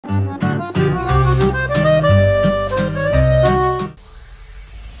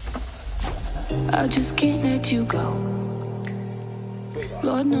I just can't let you go.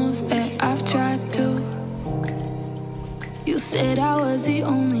 Lord knows that I've tried to. You said I was the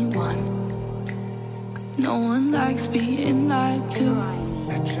only one. No one likes being lied to.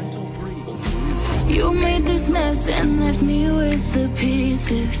 You made this mess and left me with the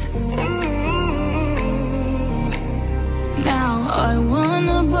pieces. Now I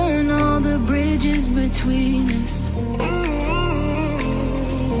wanna burn all the bridges between us.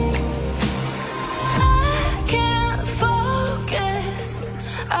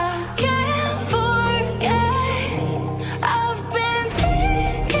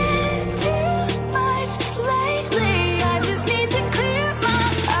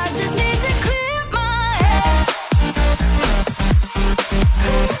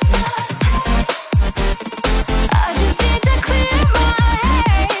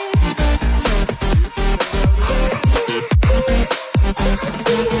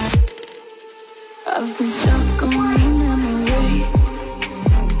 I've been stuck on a memory,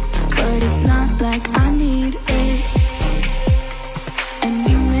 but it's not like I need it. And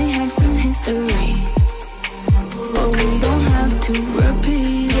we may have some history, but we don't have to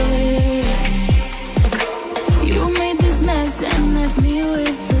repeat it. You made this mess and left me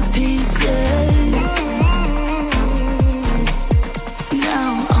with the pieces.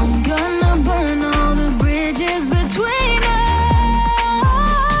 Now I'm gonna burn all the bridges between us.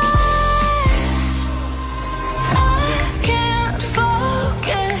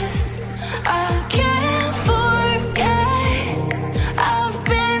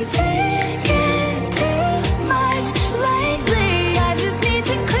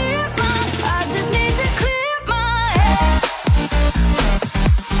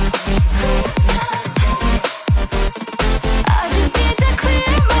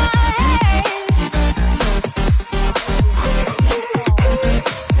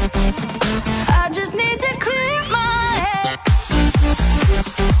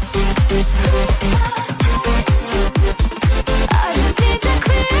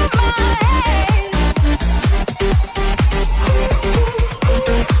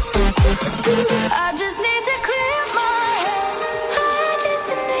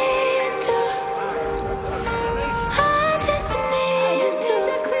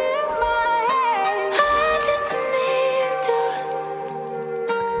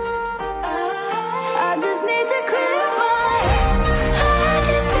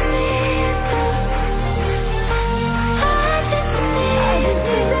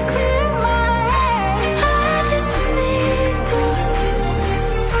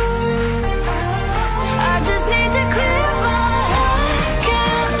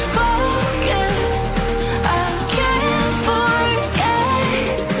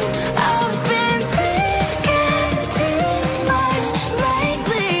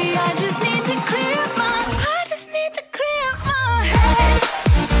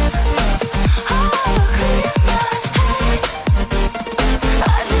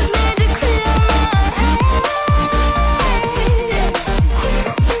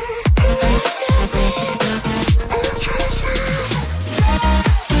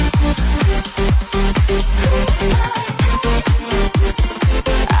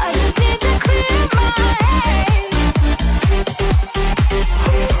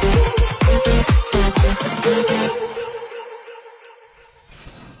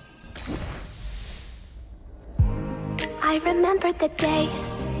 I remember the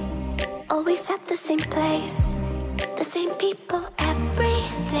days, always at the same place, the same people every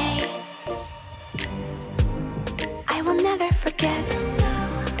day. I will never forget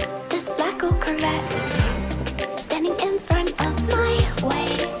this black old Corvette standing in front of my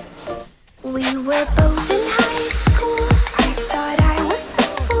way. We were both in high school. I thought I was a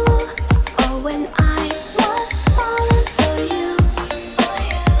fool. Oh, when I was falling for you,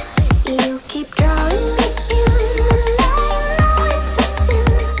 you keep drawing me in, and I know it's a sin,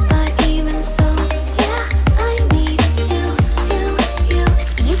 but even so, yeah, I need you.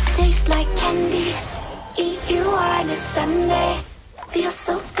 You taste like candy, eat you on a Sunday. Feels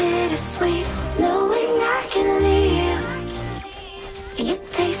so bittersweet, knowing I can leave. You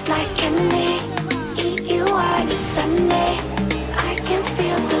taste like candy, eat you on a Sunday. I can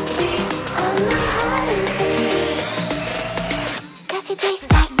feel the beat on my heart and beats, 'cause you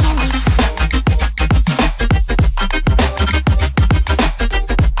taste like candy.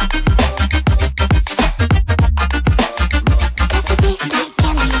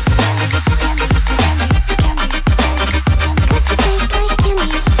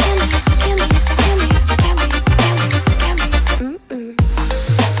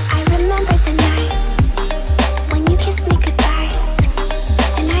 I remember the night when you kissed me goodbye,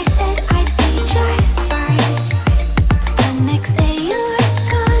 and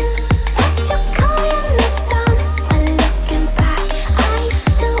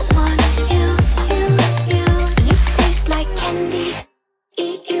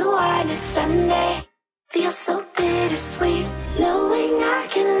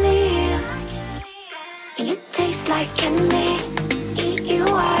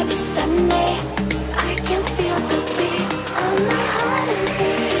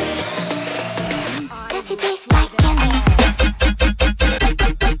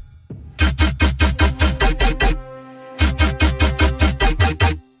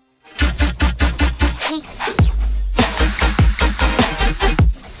tasty.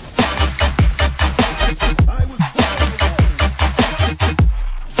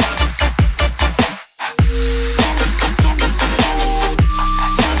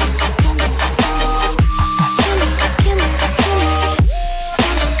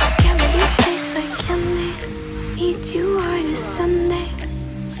 You on a Sunday,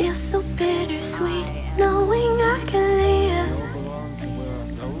 feels so bittersweet, knowing I can live.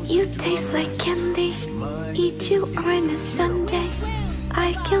 You taste like candy, eat you on a Sunday.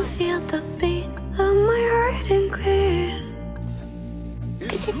 I can feel the beat of my heart increase.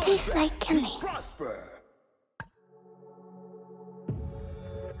 Cause it tastes like candy.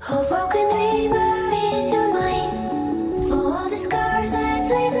 Oh, broken neighbor, is your mind? For all the scars that's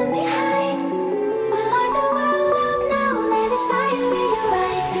leaving behind. We'll light the world up now, let this fire in your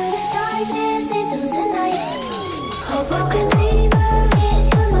eyes. Through the darkness into the night. Oh, broken neighbor, is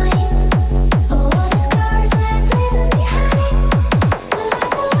your mind? For all the scars that's leaving behind. We'll light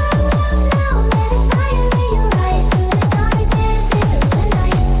the world up now, let this fire in your eyes. Through the darkness into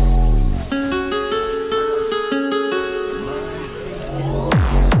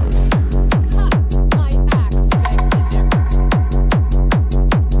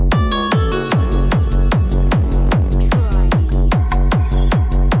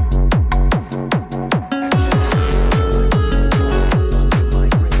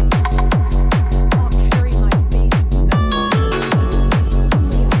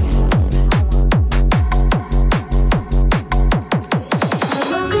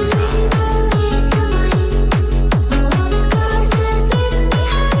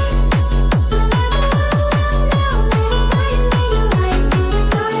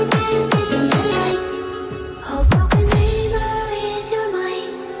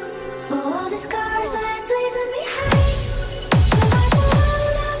night.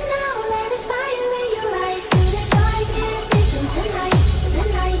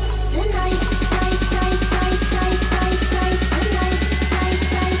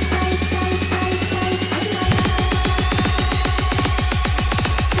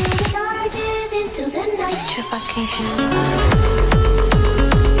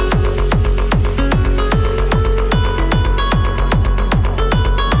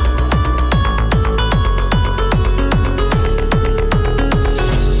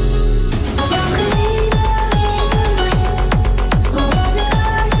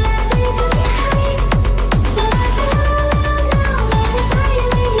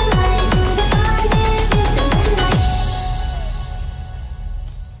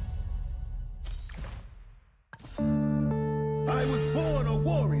 I was born a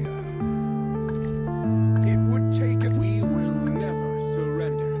warrior. It would take it. We will never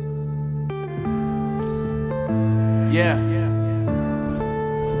surrender. Yeah.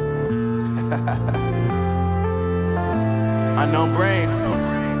 Unknown Brain.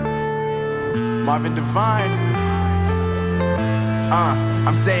 Marvin Divine.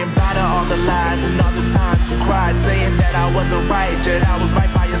 I'm saying bye to all the lies and all the times you cried, saying that I wasn't right, yet I was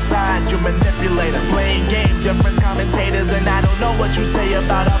right by your side. You manipulator, playing games, your friends commentators, and I don't know what you say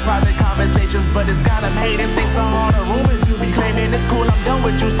about our private conversations, but it's got them hating. Thanks to all the rumors you be claiming. It's cool, I'm done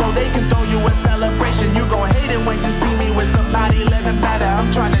with you, so they can throw you a celebration. You gon' hate it when you see me with somebody living better.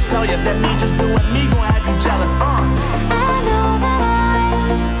 I'm trying to tell you that me just doing me gon' have you jealous. I know that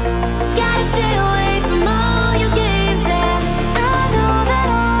I gotta stay away from all your games, and I know that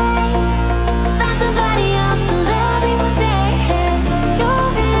I found somebody else to love me one day. You'll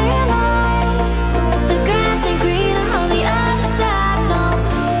realize the grass ain't greener on the other side. No,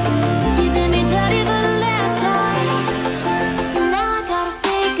 you did me dirty for the last time, so now I gotta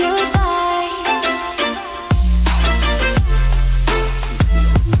say goodbye.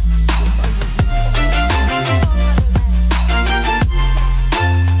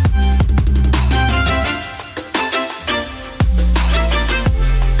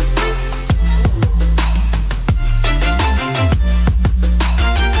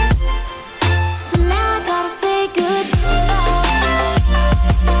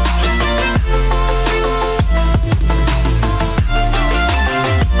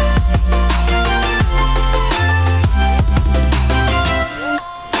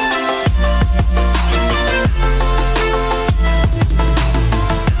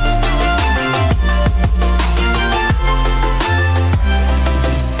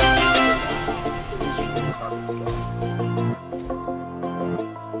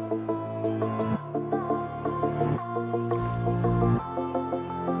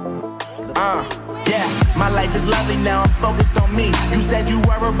 life is lovely now, I'm focused on me. You said you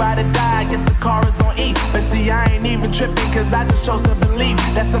were about to die, I guess the car is on E. But see, I ain't even tripping, cause I just chose to believe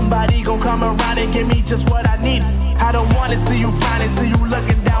that somebody gon' come around and give me just what I need. I don't wanna see you finally, see you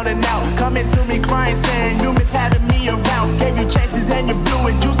looking down and out, coming to me crying, saying you miss having me around. Gave you chances and you blew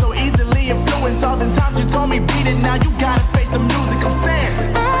it, you so easily influenced. All the times you told me beat it, now you gotta face the music, I'm saying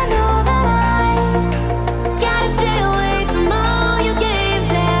I know that I gotta stay away from all your games,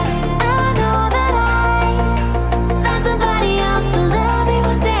 yeah. I know that I found somebody else to love me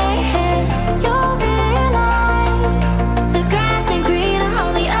one day. You'll realize the grass ain't greener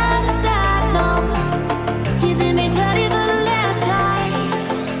on the other side, no. You did me dirty for the last time,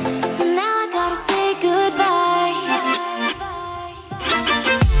 so now I gotta say goodbye.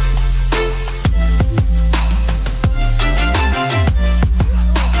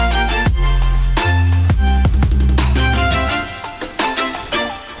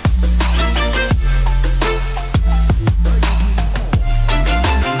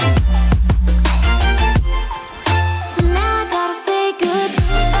 So now I gotta say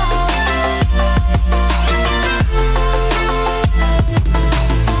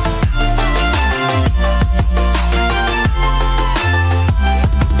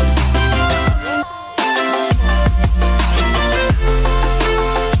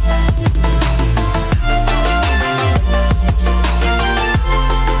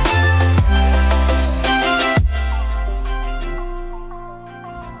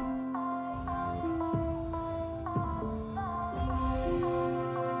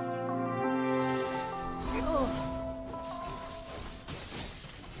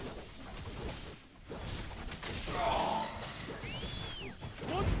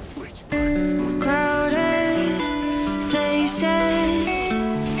Crowded places,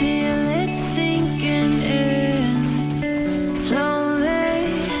 feel it sinking in. Lonely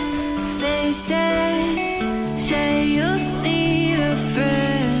faces, say you need a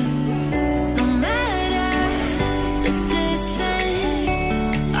friend. No matter the distance,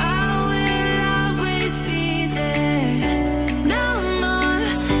 I will always be there. No more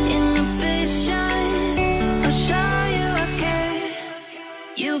inhibitions, I'll show you I care.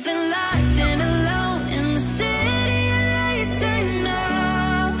 You've been lost and alone in the city of lights, I know.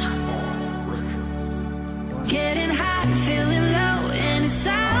 Getting hot, feeling low, and it's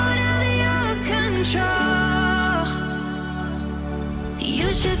out of your control. You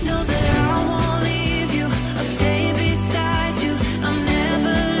should know that I won't leave you, I'll stay beside you, I'm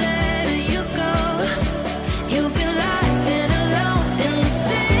never letting you go. You've been lost and alone in the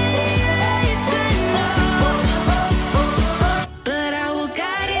city of lights, I know. But I will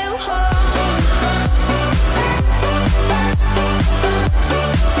guide you home.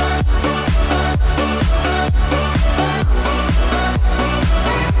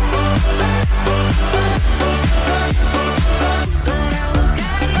 But I will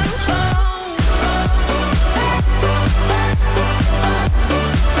guide you home.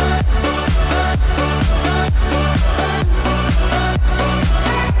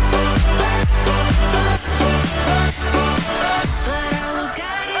 But I will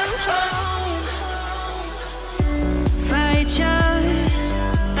guide you home. Fight your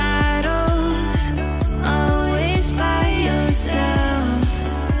battles, always by yourself.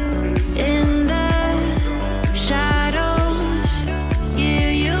 In the shadows,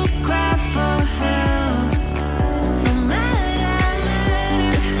 hear you cry for help. No matter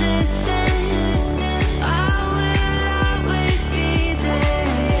the distance, I will always be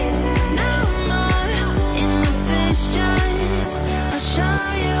there. No more inhibitions, I'll show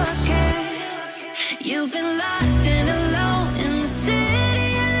you I care. You've been lost and alone in the city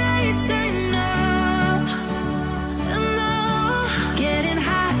of lights, I know. I know. Getting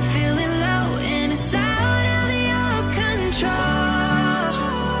hot, feeling low, and it's out of your control.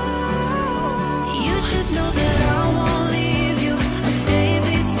 You should know that I won't leave you, I'll stay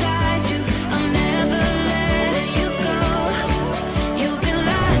beside you, I'm never letting you go. You've been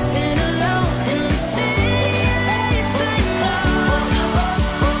lost and alone in the city of lights, I know.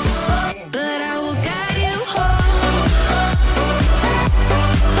 But I will guide you home.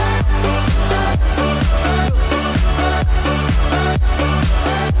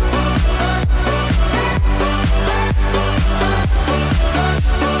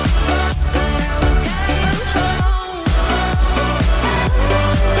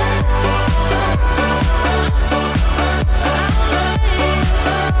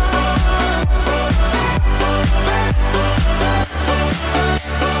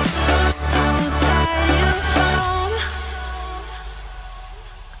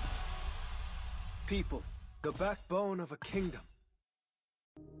 People, the backbone of a kingdom.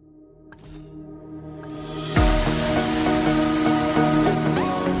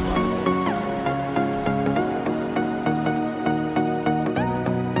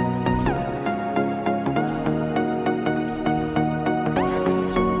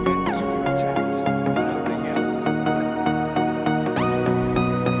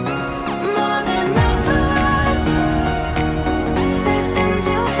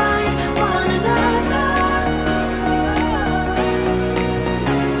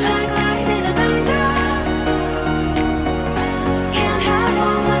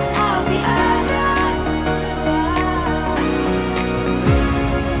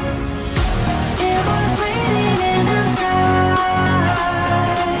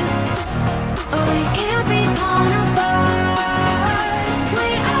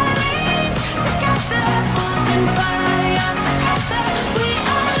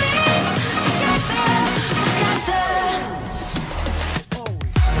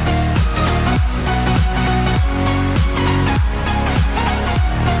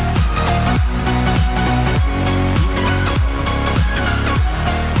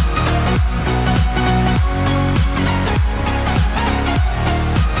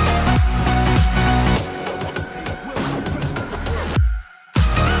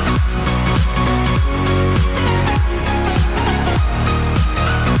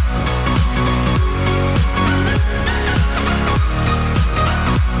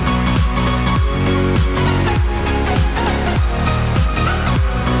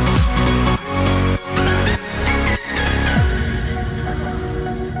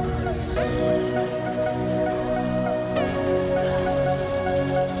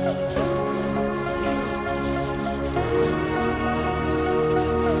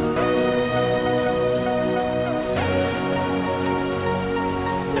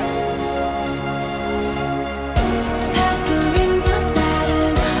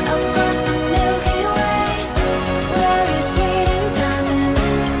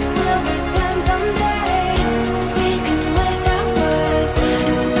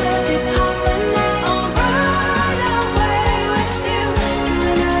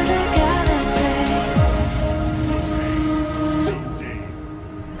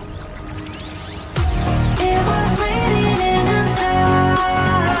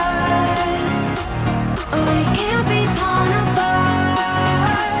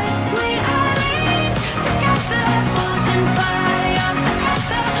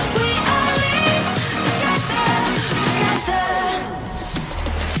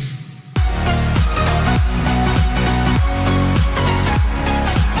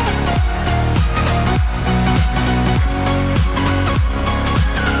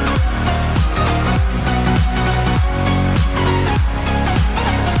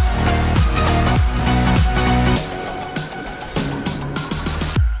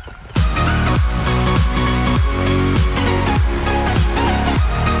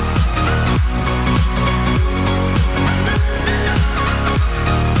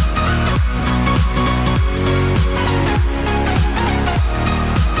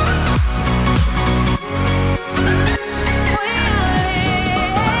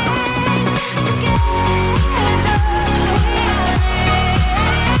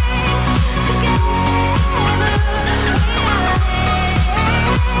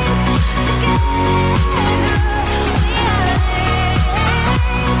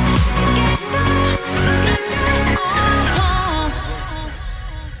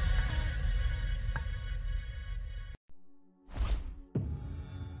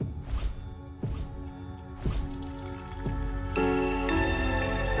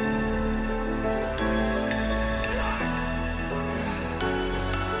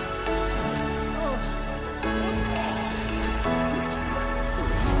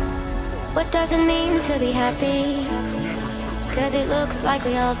 What does it mean to be happy? Cause it looks like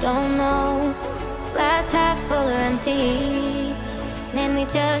we all don't know. Glass half full or empty, then we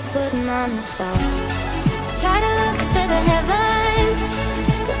just put on the show. Try to look to the heavens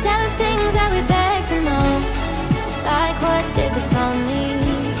to tell us things that we beg to know. Like what did this all mean?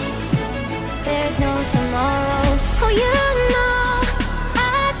 There's no tomorrow. Oh, you know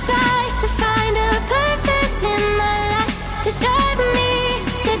I try to find a purpose in my life to drive me,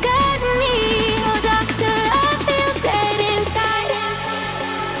 to guide me. Oh doctor, I feel dead inside.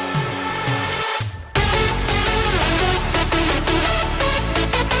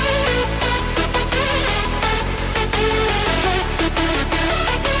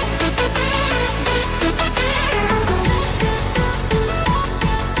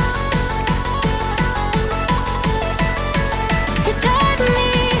 To drive me,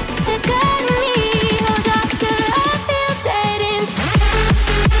 to guide me. Oh doctor, I feel dead inside.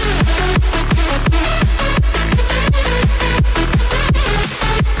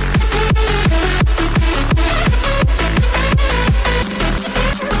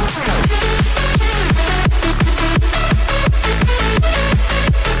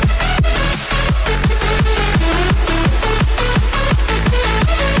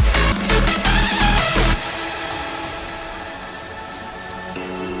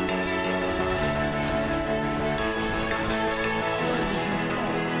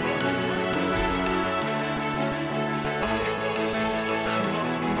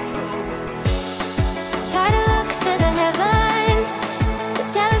 Try to look to the heavens to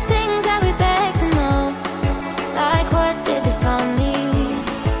tell us things that we beg to know. Like what did this all mean?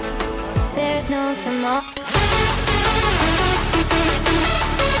 There's no tomorrow.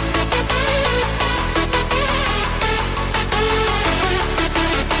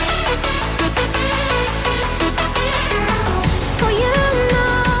 Oh, you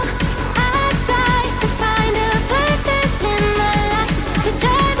know I try to find a purpose in my life to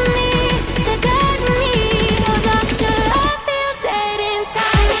drive me, to guide me. Oh doctor, I feel dead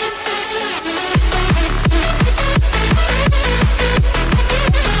inside.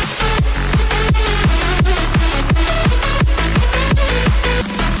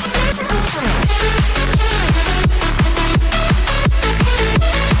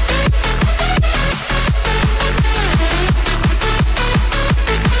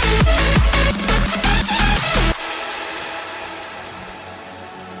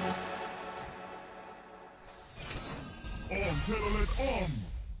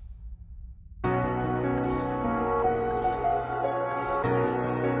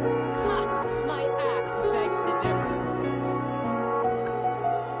 My axe begs to differ.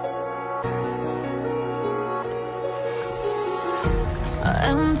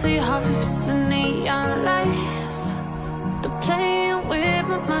 Empty hearts and neon lights, they're playing with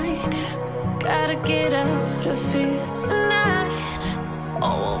my mind. Gotta get out of here tonight. Oh, I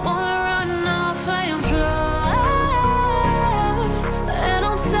wanna run off and fly, and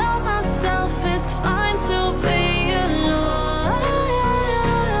I'll tell myself it's fine to be alone,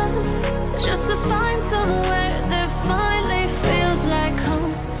 just to find somewhere that finally feels like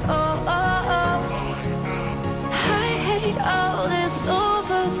home. Oh, oh, oh. I hate all this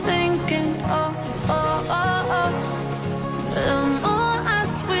overthinking. Oh, oh, oh, oh. The more I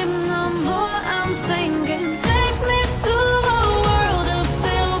swim, the more I'm sinking. Take me to a world of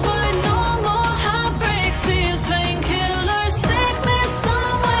silver. No more heartbreaks, tears, painkillers. Take me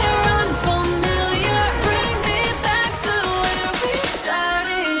somewhere unfamiliar. Bring me back to where we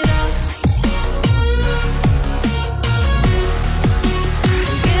started out.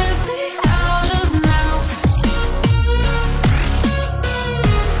 Get me out of now.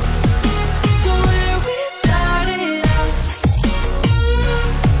 To where we started out.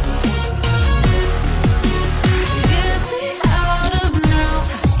 Get me out of now.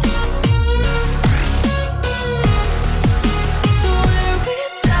 To where we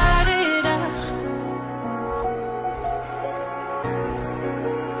started out.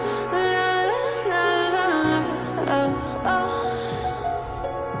 La la la la, oh, oh.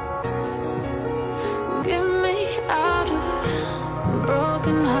 Get me out of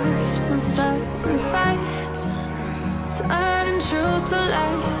broken hearts and starting fights, turning truth to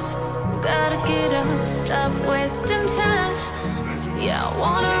lies. Gotta get up, stop wasting time. Yeah, I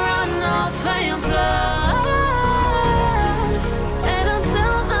wanna run off and fly.